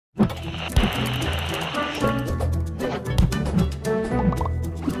So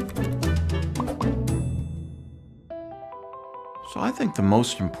I think the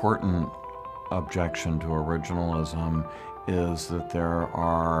most important objection to originalism is that there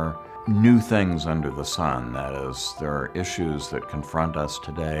are new things under the sun. That is, there are issues that confront us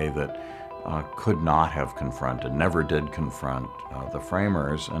today that could not have confronted, never did confront the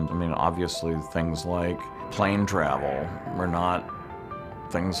framers. And I mean, obviously things like plane travel were not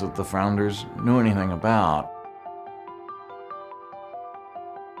things that the founders knew anything about.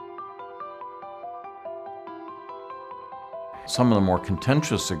 Some of the more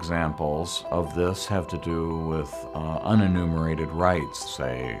contentious examples of this have to do with unenumerated rights,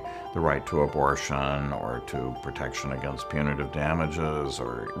 say the right to abortion or to protection against punitive damages,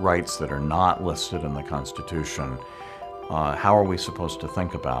 or rights that are not listed in the Constitution. How are we supposed to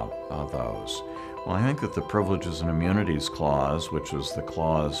think about those? Well, I think that the Privileges and Immunities Clause, which is the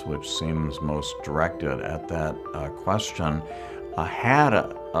clause which seems most directed at that question, had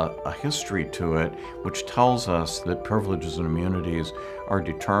a history to it which tells us that privileges and immunities are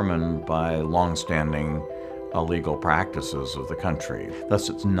determined by longstanding legal practices of the country. Thus,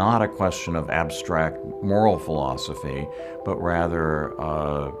 it's not a question of abstract moral philosophy, but rather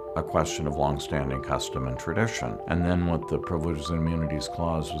a question of longstanding custom and tradition. And then what the Privileges and Immunities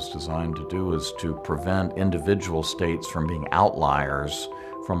Clause was designed to do is to prevent individual states from being outliers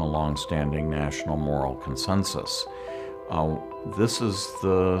from a longstanding national moral consensus. This is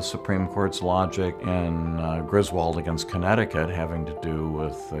the Supreme Court's logic in Griswold against Connecticut, having to do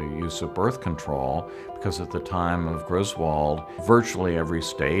with the use of birth control, because at the time of Griswold, virtually every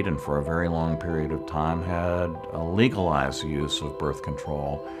state, and for a very long period of time, had legalized the use of birth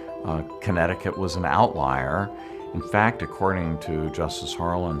control. Connecticut was an outlier. In fact, according to Justice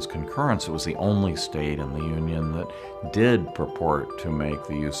Harlan's concurrence, it was the only state in the Union that did purport to make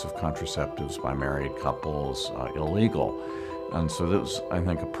the use of contraceptives by married couples illegal. And so this was, I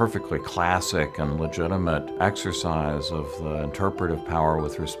think, a perfectly classic and legitimate exercise of the interpretive power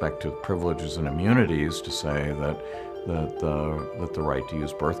with respect to privileges and immunities to say that the right to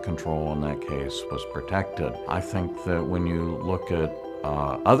use birth control in that case was protected. I think that when you look at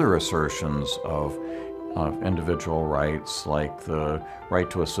other assertions of individual rights, like the right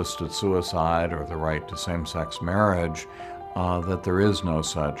to assisted suicide or the right to same-sex marriage, that there is no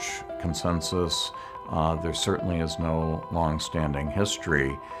such consensus. There certainly is no long-standing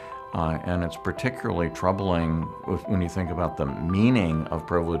history. And it's particularly troubling when you think about the meaning of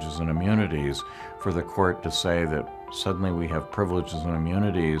privileges and immunities for the court to say that suddenly we have privileges and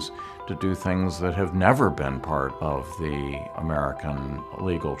immunities to do things that have never been part of the American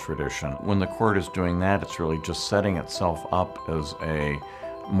legal tradition. When the court is doing that, it's really just setting itself up as a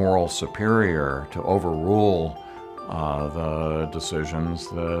moral superior to overrule the decisions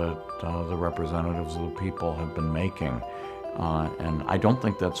that the representatives of the people have been making. And I don't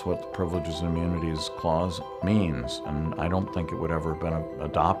think that's what the Privileges and Immunities Clause means, and I don't think it would ever have been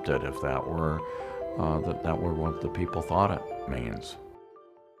adopted if that were what the people thought it means.